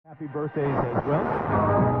Happy birthdays as well.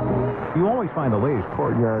 You always find the latest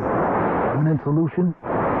courtyard permanent solution.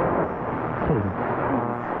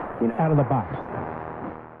 Out of the box.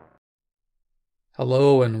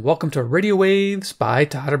 Hello and welcome to Radio Waves by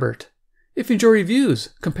Todderbert. If you enjoy reviews,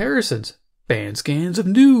 comparisons, band scans of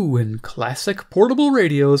new and classic portable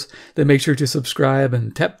radios, then make sure to subscribe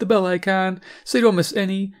and tap the bell icon so you don't miss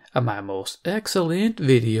any of my most excellent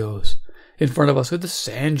videos. In front of us with the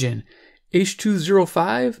Sangean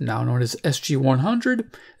H205, now known as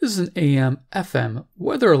SG100. This is an AM/FM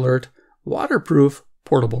weather alert, waterproof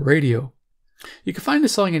portable radio. You can find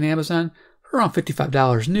this selling on Amazon for around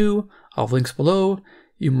 $55 new. I'll have links below.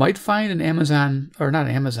 You might find the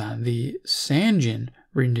Sangean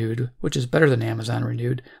Renewed, which is better than Amazon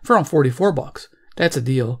Renewed, for around $44. That's a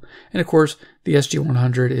deal. And of course, the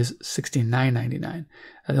SG100 is $69.99.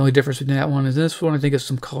 The only difference between that one and this one, I think, is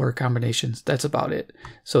some color combinations. That's about it.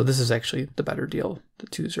 So this is actually the better deal, the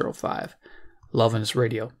 205. Loving this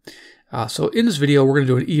radio. So in this video, we're going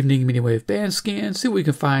to do an evening medium wave band scan, see what we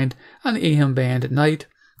can find on the AM band at night,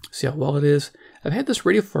 see how well it is. I've had this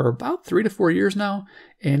radio for about 3 to 4 years now,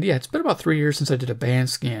 and yeah, it's been about 3 years since I did a band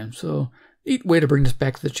scan. So neat way to bring this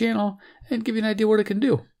back to the channel and give you an idea what it can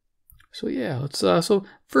do. So yeah, let's so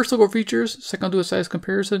first I'll go over features, second I'll do a size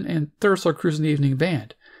comparison, and third I'll start cruising the evening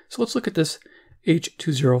band. So let's look at this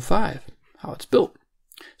H205, how it's built.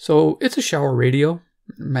 So it's a shower radio,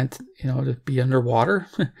 meant, to be underwater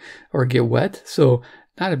or get wet. So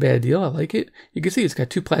not a bad deal. I like it. You can see it's got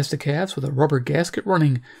 2 plastic halves with a rubber gasket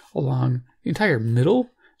running along the entire middle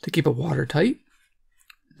to keep it watertight.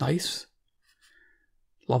 Nice.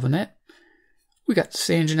 Loving that. We got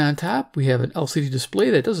Sangean on top. We have an LCD display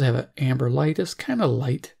that does have an amber light. It's kind of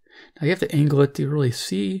light. Now you have to angle it to really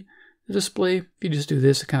see the display. If you just do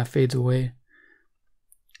this, it kind of fades away.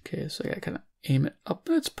 Okay, so I got to kind of aim it up.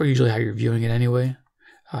 That's pretty usually how you're viewing it anyway.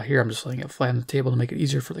 Here I'm just laying it flat on the table to make it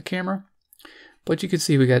easier for the camera. But you can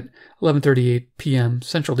see we got 11:38 p.m.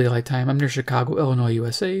 Central Daylight Time. I'm near Chicago, Illinois,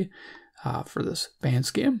 USA for this band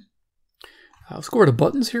scan. Let's go over to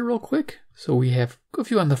buttons here real quick. So we have a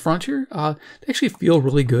few on the front here. They actually feel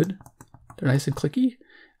really good. They're nice and clicky.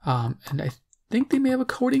 And I think they may have a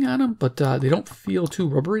coating on them, but they don't feel too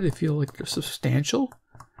rubbery. They feel like they're substantial.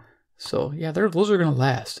 So yeah, those are going to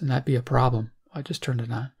last and not be a problem. I just turned it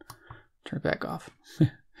on. Turn it back off.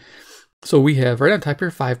 So we have right on top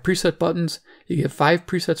here 5 preset buttons. You get 5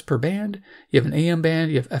 presets per band. You have an AM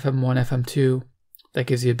band. You have FM1, FM2. That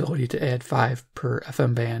gives you the ability to add 5 per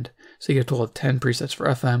FM band. So you get a total of 10 presets for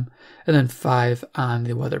FM, and then 5 on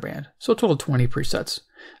the weather band. So a total of 20 presets.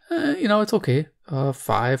 It's okay.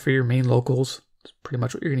 5 for your main locals. It's pretty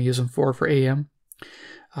much what you're going to use them for AM.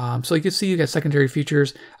 So you can see you got secondary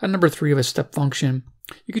features. On number 3, you have a step function.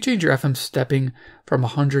 You can change your FM stepping from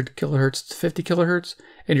 100 kilohertz to 50 kilohertz,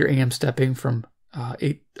 and your AM stepping from 9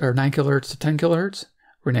 kilohertz to 10 kilohertz.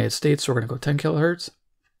 We're in the United States, so we're going to go 10 kilohertz.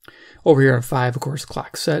 Over here on 5, of course,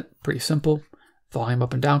 clock set. Pretty simple. Volume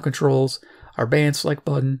up and down controls. Our band select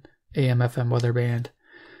button. AM, FM, weather band.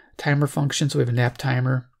 Timer function, so we have a nap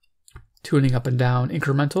timer. Tuning up and down,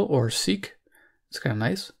 incremental or seek. It's kind of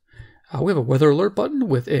nice. We have a weather alert button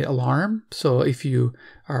with an alarm. So if you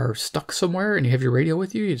are stuck somewhere and you have your radio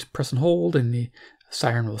with you, you just press and hold and the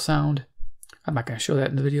siren will sound. I'm not going to show that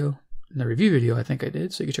in the video. In the review video, I think I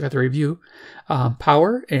did. So you can check out the review.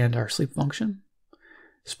 Power and our sleep function.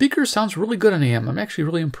 Speakers sounds really good on AM. I'm actually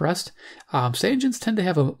really impressed. Sangeans tend to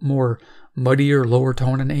have a more muddier, lower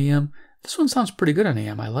tone on AM. This one sounds pretty good on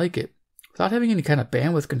AM. I like it. Without having any kind of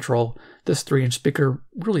bandwidth control, this 3-inch speaker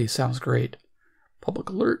really sounds great. Public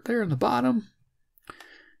alert there on the bottom.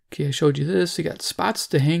 Okay, I showed you this. You got spots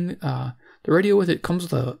to hang the radio with. It comes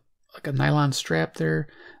with a nylon strap there.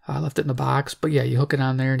 I left it in the box, but yeah, you hook it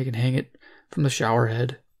on there and you can hang it from the shower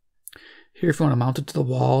head. Here, if you want to mount it to the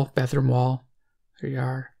wall, bathroom wall, there you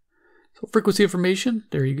are. So frequency information,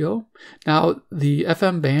 there you go. Now the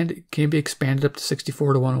FM band can be expanded up to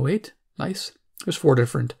 64 to 108. Nice. There's 4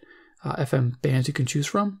 different FM bands you can choose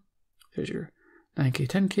from. There's your 9K,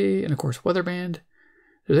 10K, and of course weather band.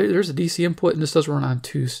 There's a DC input, and this does run on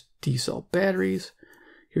 2 D-cell batteries.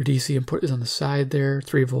 Your DC input is on the side there,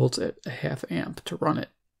 3 volts at a half amp to run it.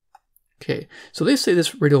 Okay, so they say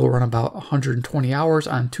this radio will run about 120 hours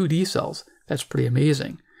on 2 D-cells. That's pretty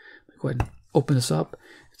amazing. Go ahead and open this up.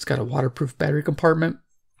 It's got a waterproof battery compartment.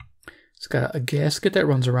 It's got a gasket that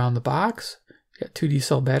runs around the box. You got 2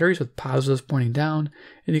 D-cell batteries with positives pointing down,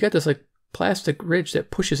 and you got this plastic ridge that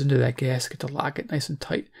pushes into that gasket to lock it nice and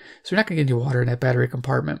tight. So you're not going to get any water in that battery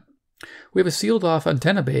compartment. We have a sealed off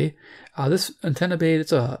antenna bay. This antenna bay,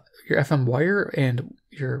 it's your FM wire and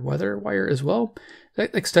your weather wire as well.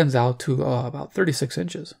 That extends out to about 36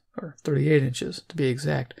 inches or 38 inches to be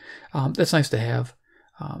exact. That's nice to have,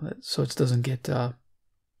 so it doesn't get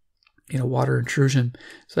water intrusion.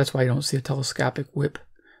 So that's why you don't see a telescopic whip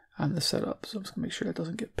on the setup. So I'm just gonna make sure that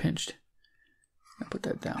doesn't get pinched. I'll put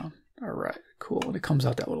that down. All right, cool. And it comes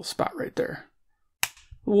out that little spot right there.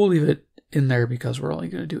 We'll leave it in there because we're only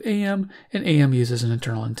going to do AM, and AM uses an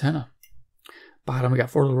internal antenna. Bottom, we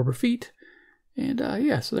got 4 little rubber feet. And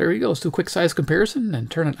yeah, so there we go. Let's do a quick size comparison and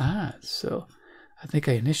turn it on. So I think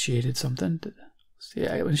I initiated something. See,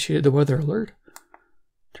 I initiated the weather alert.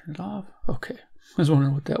 Turn it off. Okay. I was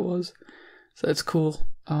wondering what that was. So that's cool.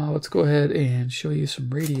 Let's go ahead and show you some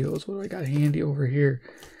radios. What do I got handy over here?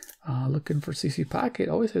 Looking for CC Pocket.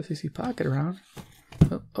 Always have CC Pocket around.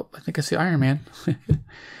 Oh, I think I see Iron Man.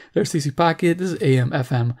 There's CC Pocket. This is AM,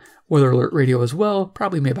 FM, weather alert radio as well.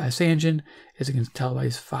 Probably made by Sangean. As you can tell by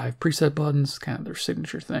these 5 preset buttons, kind of their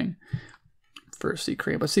signature thing for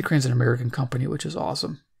C-Crane. But C-Crane's an American company, which is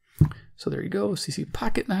awesome. So there you go. CC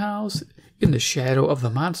Pocket in the house. In the shadow of the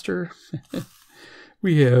monster.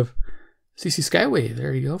 We have CC Skywave.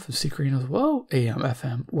 There you go from C-Crane as well. AM,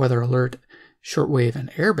 FM, weather alert, shortwave,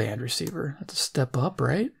 and airband receiver. That's a step up,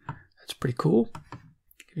 right? That's pretty cool.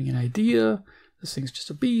 Giving you an idea. This thing's just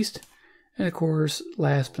a beast. And of course,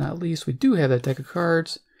 last but not least, we do have that deck of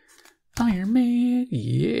cards. Iron Man.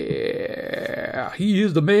 Yeah. He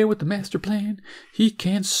is the man with the master plan. He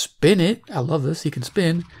can spin it. I love this. He can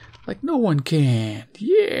spin like no one can.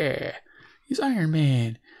 Yeah. He's Iron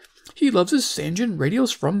Man. He loves his Sangean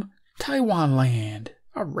radios from Taiwan land.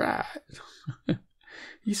 All right.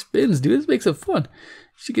 He spins, dude. This makes it fun. You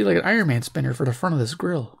should get like an Iron Man spinner for the front of this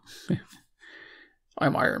grill.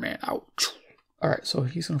 I'm Iron Man. Ouch. All right, so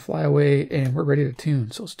he's going to fly away, and we're ready to tune.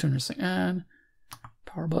 So let's turn this thing on.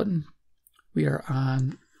 Power button. We are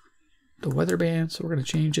on the weather band, so we're going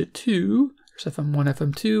to change it to there's FM1,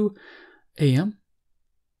 FM2, AM.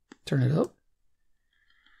 Turn it up.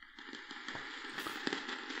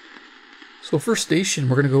 So first station,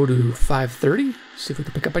 we're going to go to 530. See if we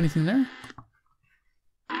can pick up anything there.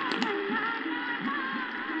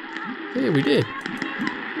 Hey, we did.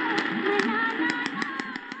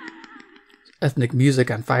 Ethnic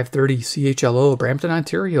music on 530 CHLO, Brampton,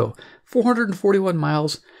 Ontario. 441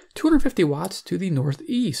 miles, 250 watts to the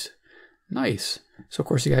northeast. Nice. So, of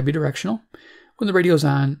course, you got to be directional. When the radio's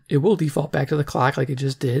on, it will default back to the clock like it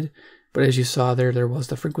just did. But as you saw there was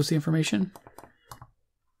the frequency information.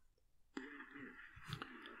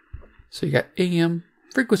 So you got AM,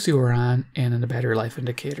 frequency we're on, and then the battery life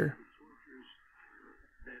indicator.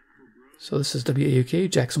 So this is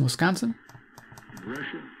WAUK, Jackson, Wisconsin. I'm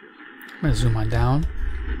going to zoom on down.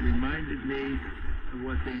 It reminded me of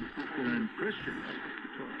what they insisted on Christians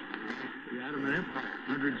taught. The Ottoman Empire,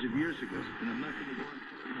 hundreds of years ago. And I'm not going to go on.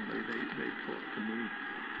 They taught to me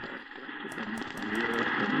from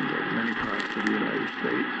Europe and many parts of the United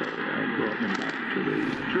States. So I brought them back to the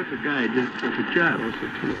terrific guy did a terrific job. Also to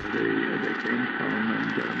where they came from. And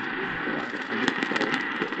I just felt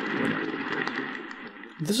when I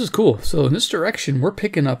was this is cool. So in this direction, we're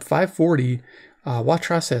picking up 540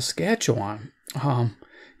 Watrous, Saskatchewan.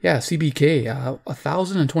 Yeah, CBK,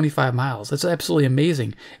 1,025 miles. That's absolutely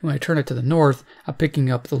amazing. And when I turn it to the north, I'm picking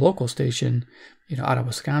up the local station, out of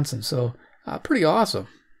Wisconsin. So pretty awesome.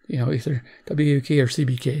 Either WUK or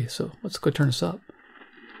CBK. So let's go turn this up.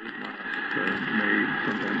 Made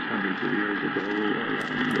sometimes hundreds of years ago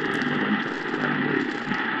around the winter around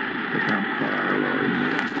the campfire or in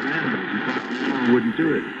the wouldn't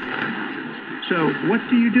do it. So what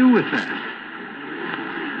do you do with that?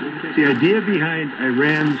 The idea behind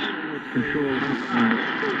Iran's control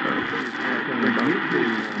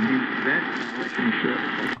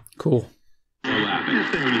cool.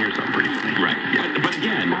 Just there when you hear something pretty funny. Right, yeah. But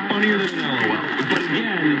again, funnier than an LOL. But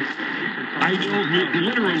again, I don't,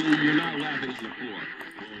 literally, you're not laughing on the floor.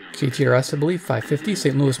 KTRS, I believe, 550,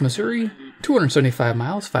 St. Louis, Missouri, 275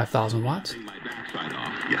 miles, 5,000 watts. My backside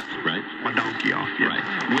off, yes, right? My donkey off,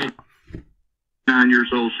 right. 9 years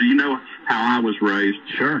old, so you know how I was raised.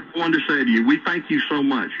 Sure. I wanted to say to you, we thank you so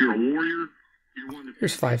much. You're a warrior. You're one of the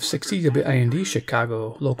Here's 560 WIND,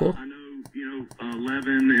 Chicago local. I know,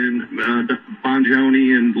 Levin and Bon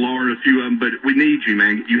Joni and Laura, a few of them, but we need you,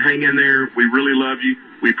 man. You hang in there. We really love you.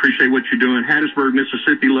 We appreciate what you're doing. Hattiesburg,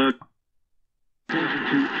 Mississippi, love.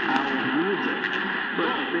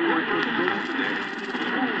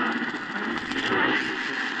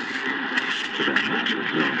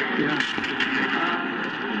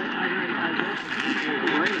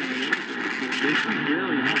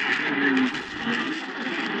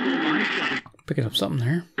 Picking up something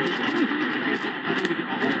there.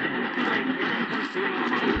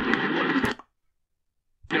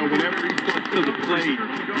 Whenever he goes to the plate,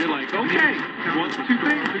 you're like, okay, one of two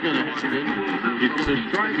things are going to happen. He's going to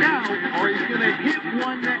strike out, or he's going to hit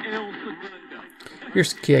one that else is going to go.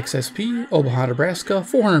 Here's KXSP, Omaha, Nebraska,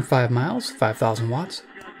 405 miles, 5,000 watts.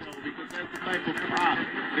 Because that's the type of prop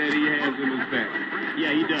that he has in his back.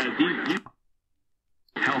 Yeah, he does. He's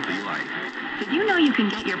healthy life. Did you know you can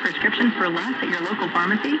get your prescriptions for less at your local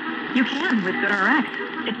pharmacy? You can with GoodRx.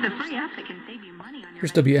 It's the free app that can save you money on your...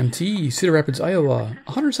 Here's WMT, Cedar Rapids, Iowa,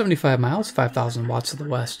 175 miles, 5,000 watts to the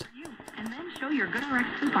west. And then show your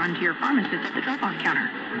GoodRx coupon to your pharmacist at the drop-off counter.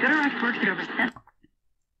 GoodRx works at over 7...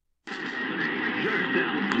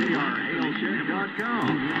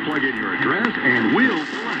 JRHailcheck.com. Plug in your address and we'll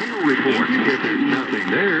pull a hail report. If there's nothing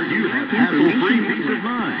there, you have hassle-free peace of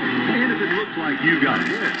mind. And if it looks like you got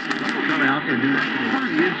hit, we'll come out and do a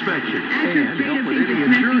free inspection and help with any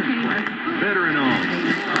insurance claim. Veteran-owned,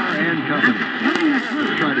 and company.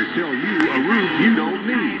 Try to sell you a roof you don't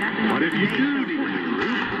need. But if you do need a new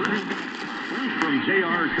roof from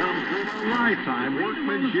JR comes with a lifetime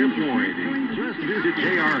workmanship warranty. Just visit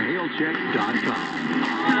JRHailcheck.com.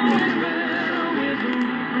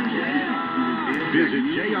 Visit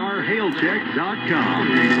JRHailcheck.com.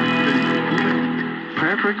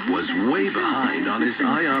 Patrick was way behind on his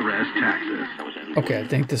IRS taxes. Okay, I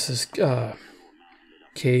think this is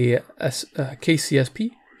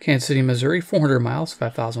KCSP, Kansas City, Missouri, 400 miles,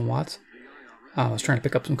 5,000 watts. I was trying to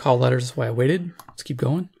pick up some call letters, that's why I waited. Let's keep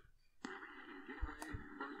going.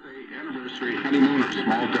 Anniversary, honeymoon, or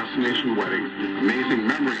small destination wedding. Amazing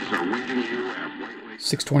memories are waiting you at White Lake.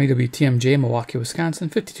 620 WTMJ, Milwaukee, Wisconsin,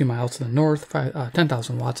 52 miles to the north,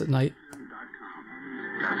 10,000 watts at night.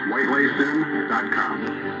 That's whitelacin.com.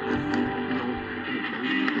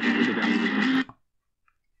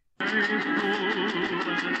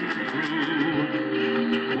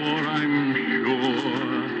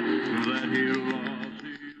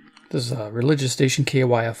 This is a religious station,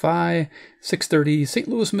 KYFI, 630, St.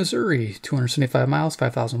 Louis, Missouri, 275 miles,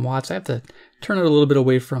 5,000 watts. I have to turn it a little bit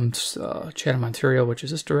away from Chatham, Ontario, which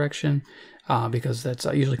is this direction, because that's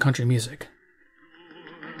usually country music.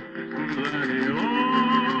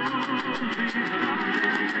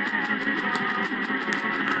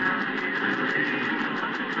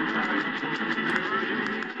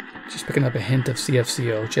 Just picking up a hint of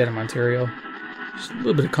CFCO, Chatham, Ontario. Just a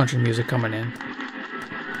little bit of country music coming in.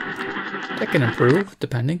 That can improve,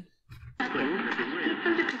 depending.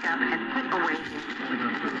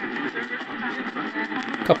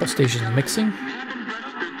 Couple stations mixing.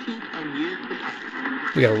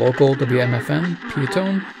 We got a local WMFN,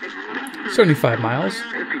 Piatone, 75 miles,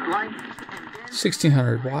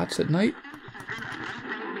 1,600 watts at night.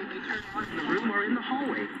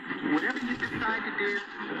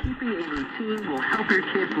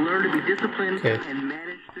 Okay,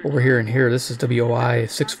 what we're hearing here, this is WOI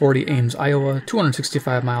 640 Ames, Iowa,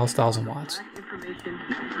 265 miles, 1,000 watts.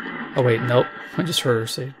 Oh wait, nope, I just heard her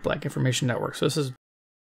say Black Information Network. So this is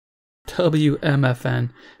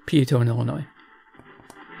WMFN, Piatone, Illinois.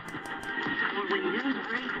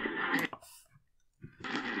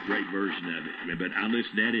 Great version of it, but I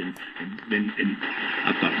listened to that and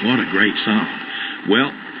I thought, what a great song.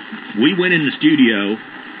 Well, we went in the studio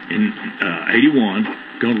in 81,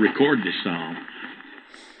 going to record this song.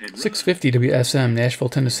 650 WSM, Nashville,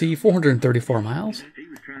 Tennessee, 434 miles. He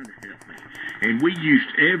was trying to help me. And we used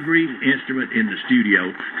every instrument in the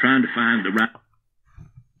studio trying to find the right...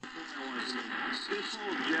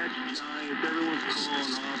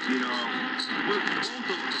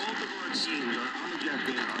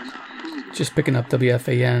 Just picking up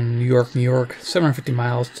WFAN, New York, New York, 750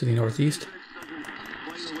 miles to the northeast.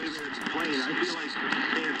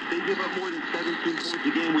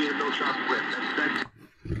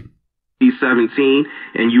 E17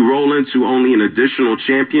 and you roll into only an additional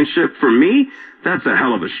championship, for me, that's a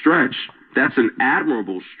hell of a stretch. That's an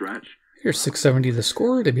admirable stretch. Here's 670 The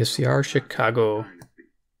Score, WCR, Chicago.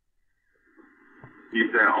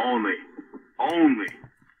 You said only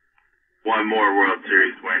one more World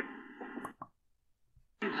Series win.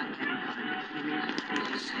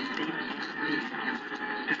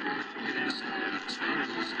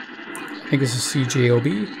 I think this is CJOB.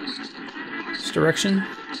 This direction.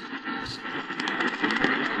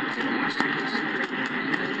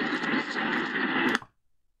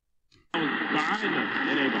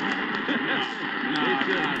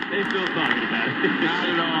 They still talking about it. Not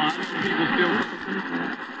at all. People still...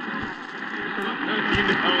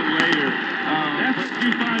 later. That's what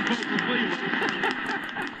you find folks in Cleveland.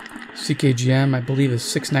 CKGM, I believe, is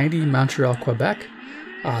 690, Montreal, Quebec,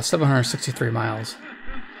 763 miles.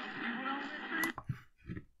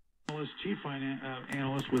 Chief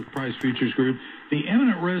analyst House with Price Futures Group, the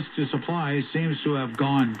imminent risk to supply seems to have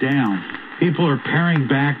gone down. People are paring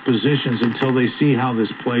back positions until they see how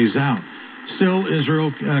this plays out. Still,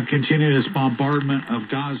 Israel continued its bombardment of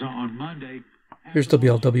Gaza on Monday. Here's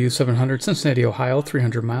WLW 700, Cincinnati, Ohio,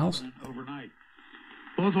 300 miles. Overnight.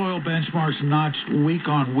 Both oil benchmarks notched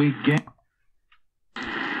week-on-week gains.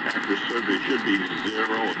 After surgery, it should be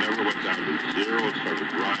zero. It never went down to zero. It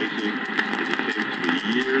started rising. It came to me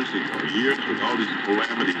years with all these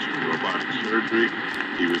calamities from robotic surgery.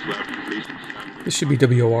 He was left at least in This should be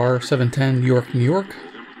WOR 710, New York, New York.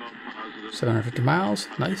 750 miles.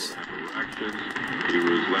 Nice. He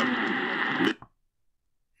was left.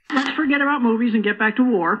 Let's forget about movies and get back to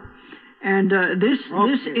war. And this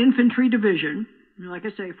infantry division, like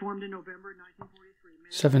I say, formed in November 1943.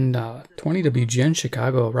 720 WGN,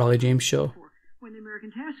 Chicago, Raleigh James Show. When the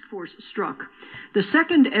American Task Force struck, the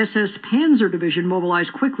 2nd SS Panzer Division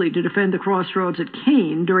mobilized quickly to defend the crossroads at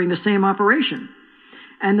Caen during the same operation.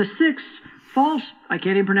 And the 6th I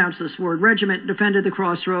can't even pronounce this word, regiment defended the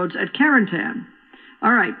crossroads at Carentan.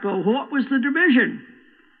 All right, but what was the division?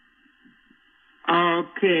 The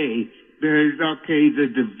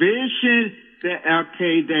division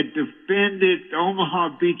that defended Omaha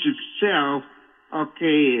Beach itself.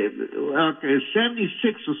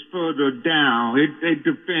 76 was further down. They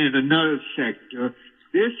defended another sector.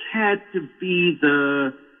 This had to be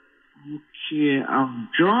the. I'm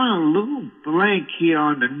drawing a little blank here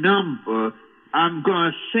on the number. I'm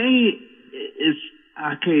gonna say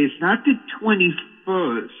it's not the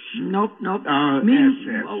 21st. Nope.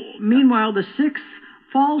 Meanwhile, the 6th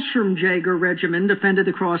Fallschirmjäger Regiment defended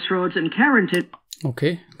the crossroads in Carentan.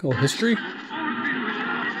 Okay, a little history.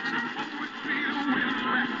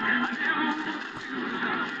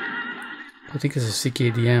 I think this is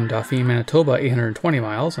CKDM, Dauphin, Manitoba, 820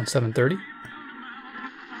 miles on 730.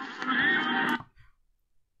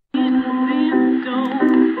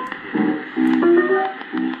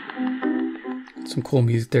 Some cool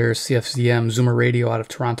music there. CFZM Zoomer Radio out of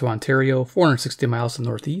Toronto, Ontario, 460 miles to the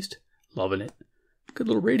northeast. Loving it. Good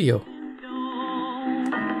little radio.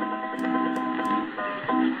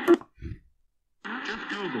 Just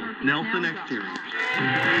Google Nelson Exteriors.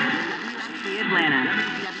 Atlanta.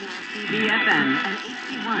 BFM and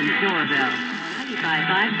HD1 doorbell.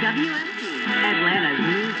 95.5 WMT. Atlanta's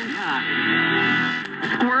news and talk.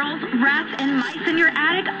 Squirrels, rats, and mice in your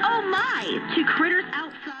attic? Oh my! 2 critters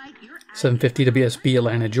outside your attic. 750 WSB,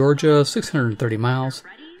 Atlanta, Georgia, 630 miles.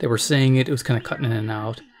 They were saying it was kind of cutting in and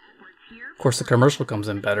out. Of course, the commercial comes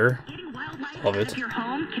in better. Love it.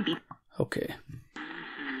 Okay.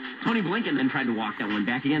 Tony Blinken then tried to walk that one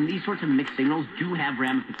back again. These sorts of mixed signals do have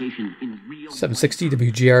ramifications in real. 760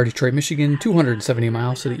 WGR, Detroit, Michigan, 270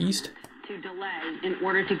 miles to the east. To delay in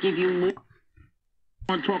order to give you.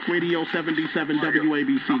 On Talk Radio 77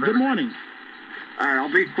 WABC. Good morning. All right,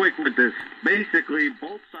 I'll be quick with this. Basically,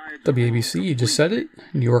 both sides. WABC, you just said it.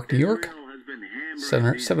 New York, New York.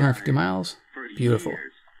 750 miles. Beautiful.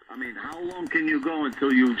 I mean, how long can you go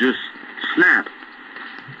until you just snap?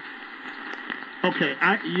 Okay,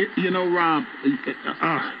 Rob.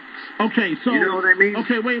 Okay, so. You know what I mean?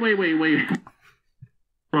 Okay, wait.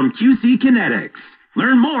 From QC Kinetics.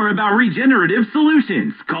 Learn more about regenerative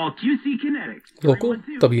solutions. Call QC Kinetics. Local,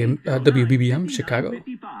 WBBM, Chicago.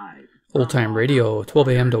 Old Time Radio, 12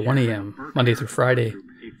 a.m. to 1 a.m., Monday through Friday.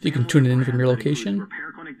 You can tune it in from your location,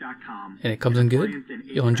 and it comes in good.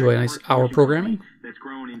 You'll enjoy a nice hour programming that's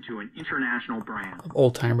grown into an international brand of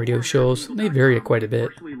old time radio shows. They vary quite a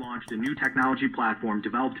bit. We launched a new technology platform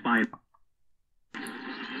developed by.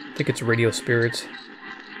 I think it's Radio Spirits.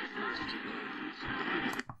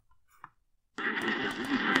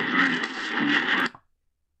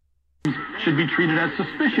 Should be treated as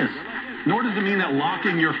suspicious. Nor does it mean that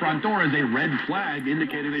locking your front door is a red flag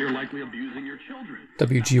indicating that you're likely abusing your children.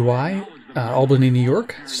 WGY, Albany, New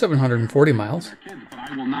York, 740 miles. But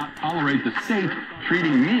I will not tolerate the state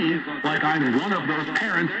treating me like I'm one of those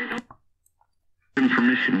parents.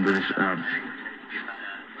 Information was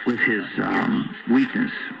his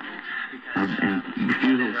weakness and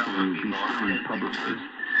refusal to be seen publicly.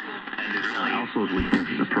 Also his weakness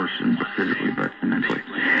as a person, but physically, but mentally.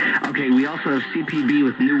 Okay, we also have CPB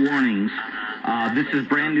with new warnings. This is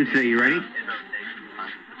brand new today. You ready?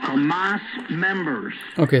 Hamas members.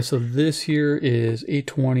 Okay, so this here is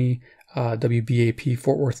 820 WBAP,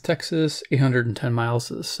 Fort Worth, Texas, 810 miles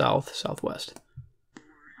to the southwest.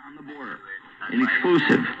 On the border. An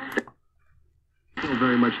exclusive. Still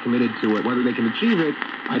very much committed to it. Whether they can achieve it,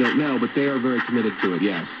 I don't know, but they are very committed to it,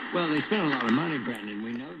 yes. Well, they spent a lot of money, Brandon.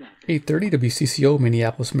 We know that. 830 WCCO,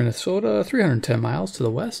 Minneapolis, Minnesota, 310 miles to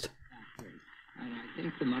the west. And I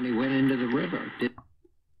think the money went into the river.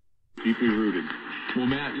 Deeply rooted. Well,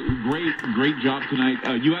 Matt, great job tonight.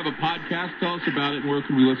 You have a podcast. Tell us about it. Where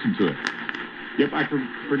can we listen to it? Yep, I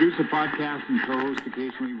produce a podcast and co-host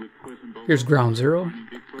occasionally with Cliff and Bo. Here's Ground Zero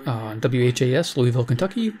on WHAS, Louisville,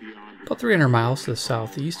 Kentucky, about 300 miles to the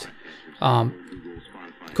southeast.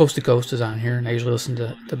 Coast to Coast is on here, and I usually listen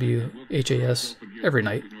to WHAS every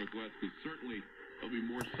night. Certainly, there'll be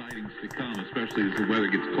more sightings to come, especially as the weather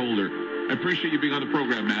gets colder. I appreciate you being on the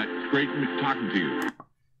program, Matt. Great talking to you.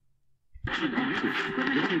 I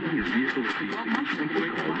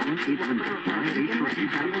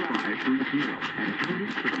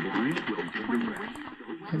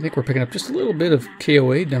think we're picking up just a little bit of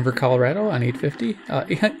KOA, Denver, Colorado on 850,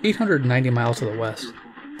 890 miles to the west.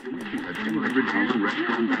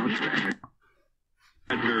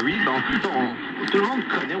 Tout le monde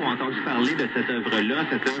connaît ou a entendu parler de cette œuvre-là,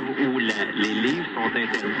 cette œuvre où les livres sont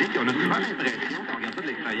interdits. Puis on a souvent l'impression, quand on regarde ça de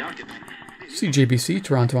l'extérieur, que... CJBC,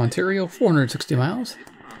 Toronto, Ontario, 460 miles.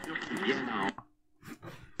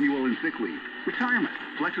 Annual and sick leave, retirement,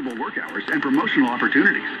 flexible work hours, and promotional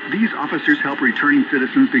opportunities. These officers help returning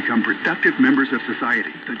citizens become productive members of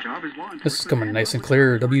society. The job is law enforcement. This is coming nice and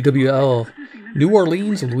clear. WWL, New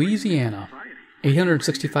Orleans, Louisiana,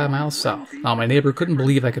 865 miles south. Now, my neighbor couldn't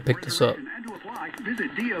believe I could pick this up.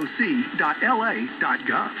 Visit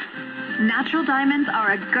doc.la.gov. Natural diamonds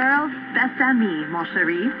are a girl's best ami, mon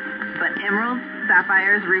chéri. But emeralds,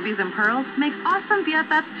 sapphires, rubies, and pearls make awesome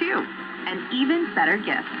BFFs too. And even better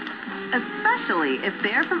gifts. Especially if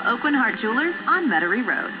they're from Oakland Heart Jewelers on Metairie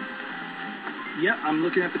Road. Yep, I'm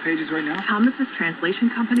looking at the pages right now. Thomas's Translation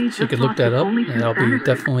Company So you could look that up, and that'll be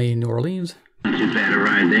definitely New Orleans. Not too bad a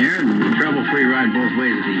ride there. Trouble-free ride both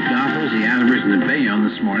ways at the Goethals, the Adamers, and the Bayonne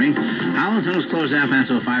this morning. Hollandton was closed out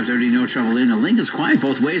past 5:30. No trouble in. The Lincoln's quiet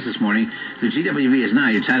both ways this morning. The GWV is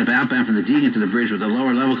not. You're tied up outbound from the Deegan to the bridge with the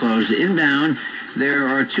lower level closed. Inbound, there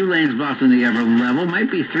are 2 lanes blocked in the upper level.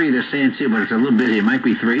 Might be 3. They're saying 2, but it's a little busy. It might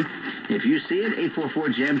be 3. If you see it,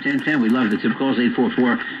 844-JAM-1010. We love the tip calls.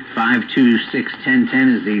 844-526-1010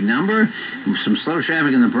 is the number. Some slow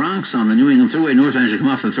traffic in the Bronx on the New England Thruway northbound as you come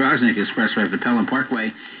off the Throgneck Expressway to Pelham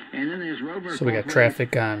Parkway. And then there's Roebuck. So we got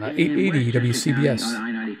traffic on 880 WCBS.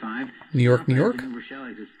 New York, New York.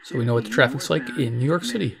 So we know what the traffic's like in New York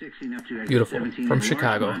City. Beautiful. From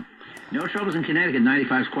Chicago. No troubles in Connecticut.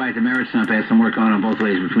 95's quiet. The Merritt's not bad. Some work on both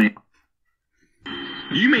ways between.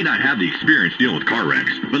 You may not have the experience dealing with car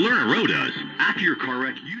wrecks, but Loretta J does. After your car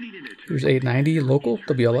wreck, you need an attorney. Here's 890 local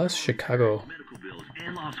WLS Chicago. Medical bills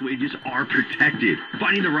and lost wages are protected.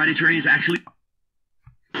 Finding the right attorney is actually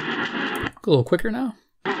A little quicker now.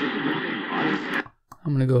 I'm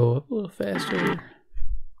gonna go up a little faster.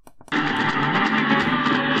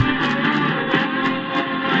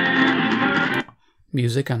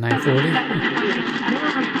 Music on 940.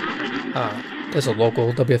 There's a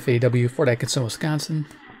local WFAW, Fort Atkinson, Wisconsin.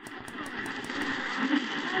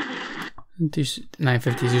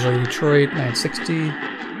 950 is usually Detroit. 960.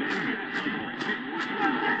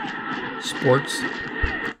 Sports,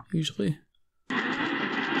 usually.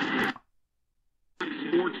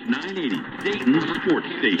 Sports 980, Dayton's sports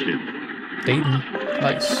station. Dayton,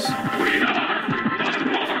 nice.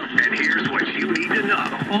 And here's what you need to know.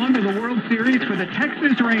 On to the World Series for the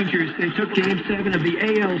Texas Rangers. They took Game 7 of the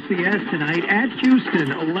ALCS tonight at Houston,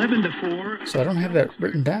 11-4. So I don't have that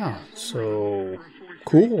written down. So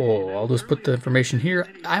cool. I'll just put the information here.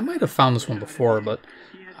 I might have found this one before, but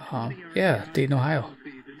yeah, Dayton, Ohio,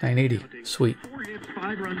 980. Sweet.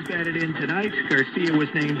 5 runs batted in tonight. Garcia was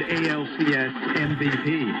named ALCS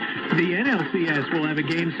MVP. The NLCS will have a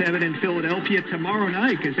Game 7 in Philadelphia tomorrow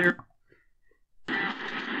night because they're...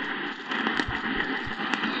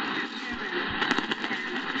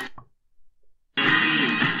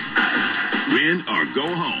 Win or go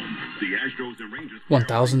home. The Astros and Rangers.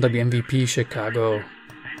 1000 WMVP Chicago. And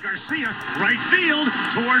Garcia, right field,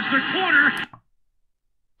 towards the corner.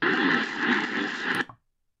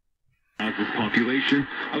 With population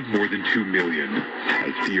of more than 2 million,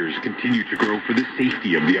 as fears continue to grow for the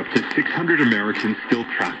safety of the up to 600 Americans still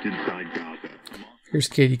trapped inside Gaza. Here's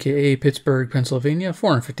KDKA, Pittsburgh, Pennsylvania,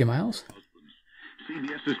 450 miles.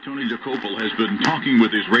 CBS's Tony DeCopel has been talking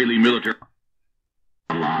with Israeli military.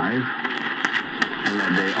 Alive, and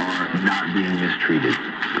that they are not being mistreated.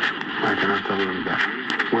 I cannot tell them that.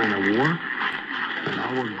 We're in a war, and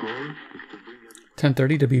our goal is to bring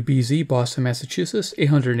 1030 WBZ, Boston, Massachusetts,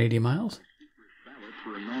 880 miles. Ballot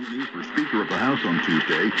for nominees for Speaker of the House on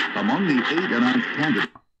Tuesday among the 8 announced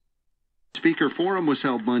candidates. Speaker Forum was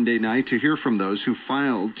held Monday night to hear from those who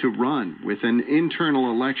filed to run with an internal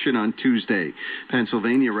election on Tuesday.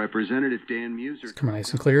 Pennsylvania Representative Dan Muser. Come on,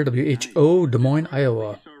 nice and clear. WHO, Des Moines,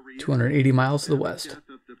 Iowa, 280 miles to the west.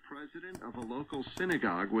 local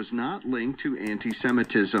synagogue was not linked to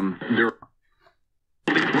anti-Semitism. There's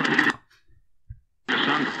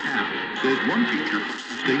one feature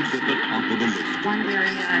stays at the top of the list. One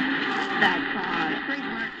area that's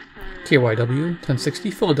KYW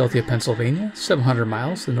 1060, Philadelphia, Pennsylvania, 700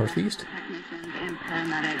 miles to the northeast.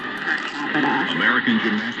 American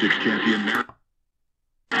gymnastics champion Mary.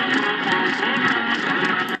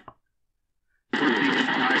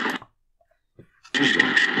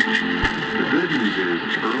 The good news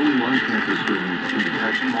is early lung cancer screening can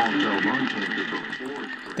detect small cell lung cancer before.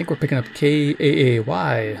 I think we're picking up KAAY,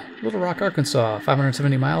 Little Rock, Arkansas,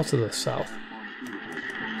 570 miles to the south.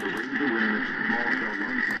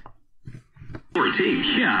 40.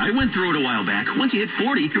 Yeah, I went through it a while back. Once you hit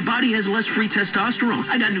 40, your body has less free testosterone.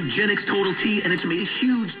 I got Nugenix Total T, and it's made a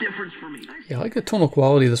huge difference for me. Yeah, I like the tonal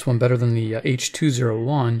quality of this one better than the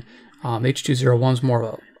H201. H201 is more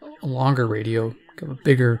of a longer radio, kind of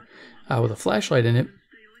bigger, with a flashlight in it.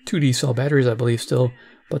 2D cell batteries, I believe, still.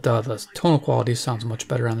 But the tonal quality sounds much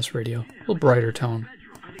better on this radio. A little brighter tone.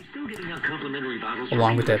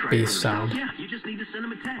 Along with that bass sound. Yeah, you just need to send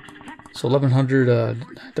them a text. So 1100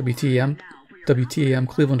 WTAM,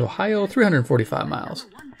 Cleveland, Ohio, 345 miles.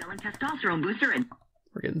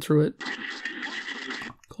 We're getting through it.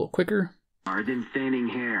 A little quicker. Than thinning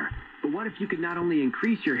hair. But what if you could not only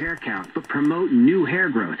increase your hair count, but promote new hair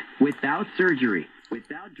growth without surgery?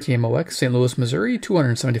 KMOX, St. Louis, Missouri,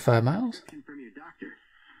 275 miles.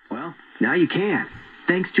 Well, now you can,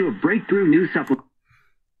 thanks to a breakthrough new supplement.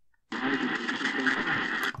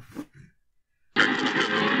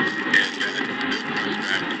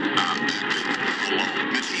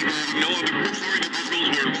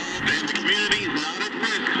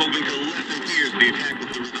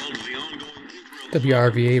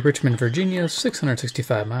 WRVA, Richmond, Virginia,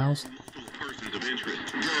 665 miles.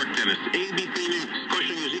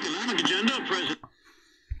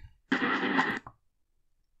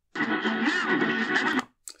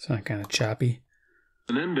 Sound kind of choppy.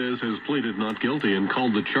 Menendez has pleaded not guilty and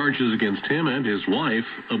called the charges against him and his wife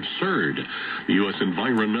absurd. The U.S.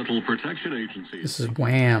 Environmental Protection Agency. This is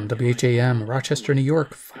Wham, WHAM, Rochester, New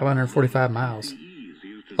York, 545 miles.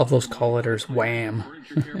 Love those call letters, Wham.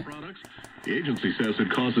 The agency says it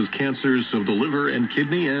causes cancers of the liver and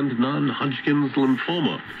kidney and non-Hodgkin's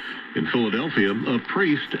lymphoma. In Philadelphia, a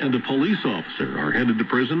priest and a police officer are headed to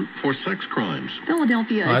prison for sex crimes.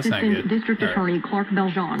 Philadelphia Oh, Assistant District Attorney Clark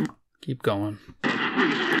Beljean. Keep going.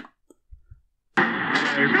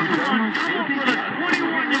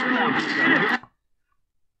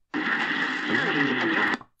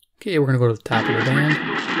 Okay, we're going to go to the top of the band.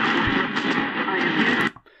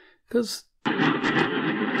 Because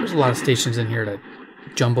there's a lot of stations in here that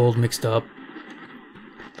jumbled, mixed up.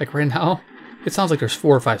 Like right now, it sounds like there's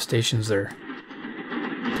 4 or 5 stations there.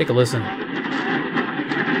 Take a listen.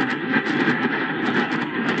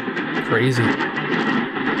 Crazy.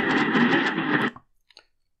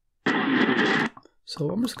 So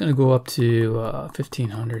I'm just going to go up to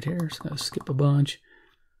 1500 here. Just going to skip a bunch.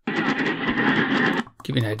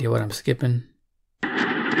 Give you an idea what I'm skipping.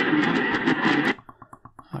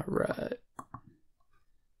 Alright.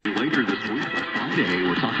 Later this week, Friday,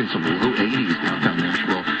 we're talking some low 80s downtown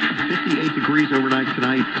Nashville. 58 degrees overnight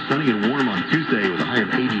tonight, sunny and warm on Tuesday with a high of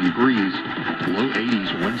 80 degrees. Low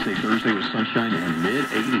 80s Wednesday, Thursday with sunshine, and mid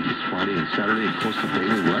 80s Friday and Saturday, close to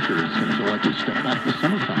daily records. It's going to feel like we step back to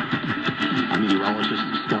summertime. I'm meteorologist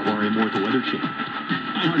Scott Larry-Moore at the Weather Channel.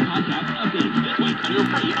 Podcast updates this week on your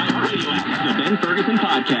free iHeartRadio app. The Ben Ferguson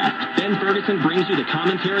Podcast. Ben Ferguson brings you the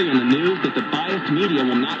commentary and the news that the biased media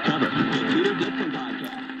will not cover. The Peter Dixon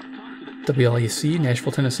Podcast. WLEC,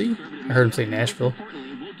 Nashville, Tennessee. I heard him say Nashville.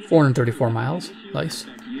 434 miles. Nice.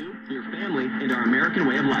 You, your family, and our American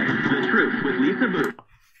way of life. The Truth with Lisa Booth.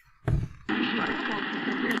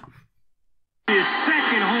 His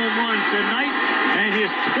second home run tonight and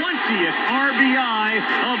his 20th RBI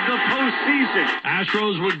of the postseason.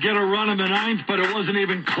 Astros would get a run in the 9th, but it wasn't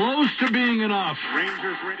even close to being enough.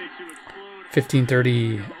 Rangers ready to explode.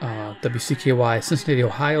 1530 WCKY, Cincinnati,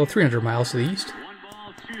 Ohio, 300 miles to the east. 1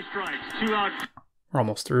 ball, 2 strikes, 2 outs. We're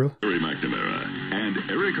almost through. Terry McNamara and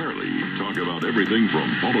Eric Harley talk about everything from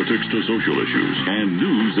politics to social issues and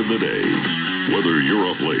news of the day. Whether you're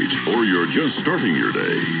up late or you're just starting your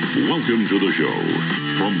day, welcome to the show.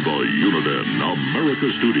 From the Uniden America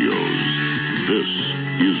Studios, this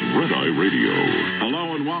is Red Eye Radio.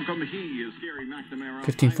 Hello and welcome. He is Gary McNamara.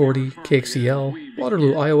 1540 KXCL,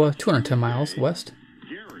 Waterloo, Iowa, 210 miles west.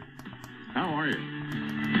 Gary, how are you?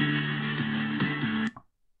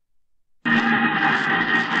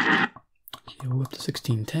 Go up to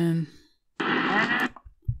 1610.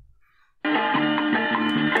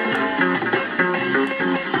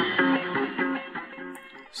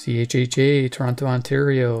 CHHA, Toronto,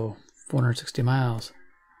 Ontario, 460 miles.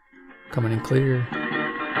 Coming in clear.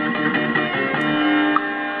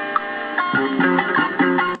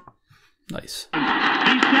 Nice.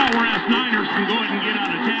 These Sour-ass Niners can go ahead and get out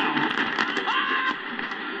of town.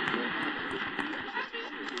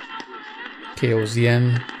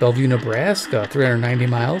 KOZN, Bellevue, Nebraska, 390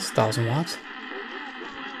 miles, 1,000 watts.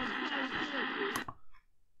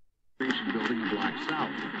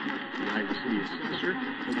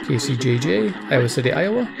 KCJJ, Iowa City,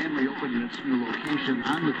 Iowa.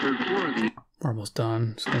 We're almost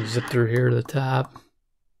done. Just going to zip through here to the top.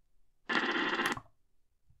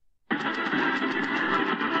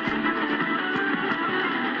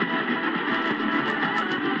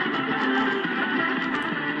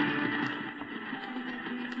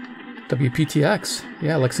 WPTX,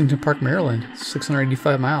 yeah, Lexington Park, Maryland,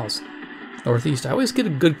 685 miles northeast. I always get a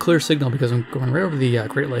good clear signal because I'm going right over the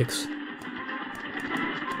Great Lakes.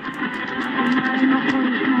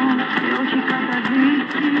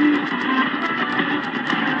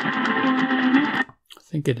 I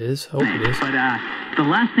think it is. Hope it is. But the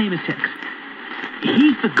last name is Hicks.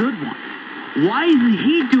 He's the good one. Why isn't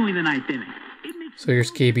he doing the ninth inning? So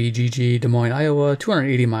here's KBGG, Des Moines, Iowa,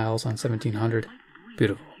 280 miles on 1700.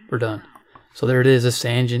 Beautiful. We're done. So there it is, a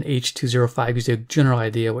Sangean H205. Gives you a general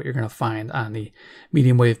idea what you're going to find on the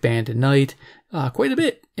medium wave band at night. Quite a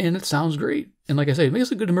bit, and it sounds great. And like I said, it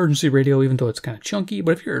makes a good emergency radio, even though it's kind of chunky.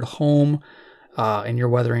 But if you're at home and you're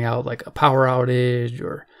weathering out like a power outage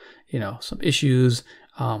or, you know, some issues,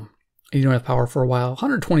 and you don't have power for a while,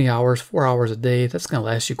 120 hours, 4 hours a day, that's going to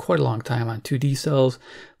last you quite a long time on 2D cells.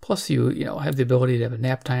 Plus you have the ability to have a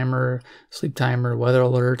nap timer, sleep timer, weather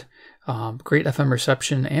alert. Great FM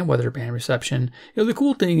reception and weather band reception. The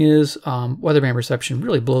cool thing is weather band reception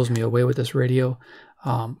really blows me away with this radio.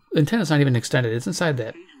 The antenna's not even extended. It's inside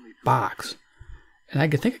that box. And I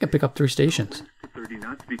think I can pick up 3 stations. 30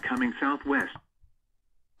 knots becoming southwest.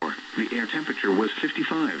 The air temperature was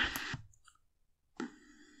 55.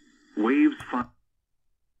 Waves 5.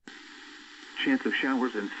 Chance of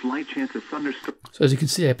showers and slight chance of thunderstorms. So as you can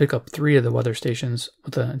see, I pick up 3 of the weather stations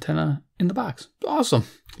with the antenna in the box. Awesome.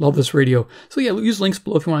 Love this radio. So yeah, use links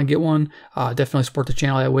below if you want to get one. Definitely support the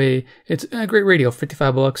channel that way. It's a great radio,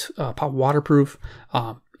 $55, pop waterproof.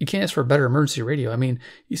 You can't ask for a better emergency radio. I mean,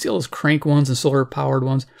 you see all those crank ones and solar powered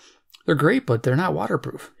ones. They're great, but they're not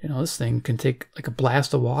waterproof. This thing can take like a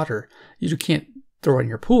blast of water. You can't throw it in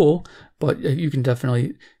your pool, but you can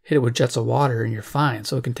definitely hit it with jets of water and you're fine.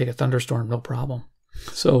 So it can take a thunderstorm, no problem.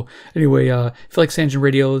 So anyway, if you like Sangean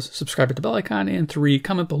radios, subscribe to the bell icon, and 3,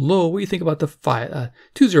 comment below what you think about the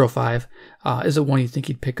 205. Is it one you think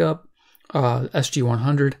you'd pick up?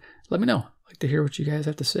 SG100. Let me know. I'd like to hear what you guys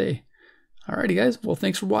have to say. Alrighty guys, well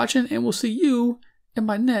thanks for watching, and we'll see you in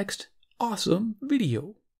my next awesome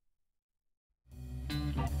video.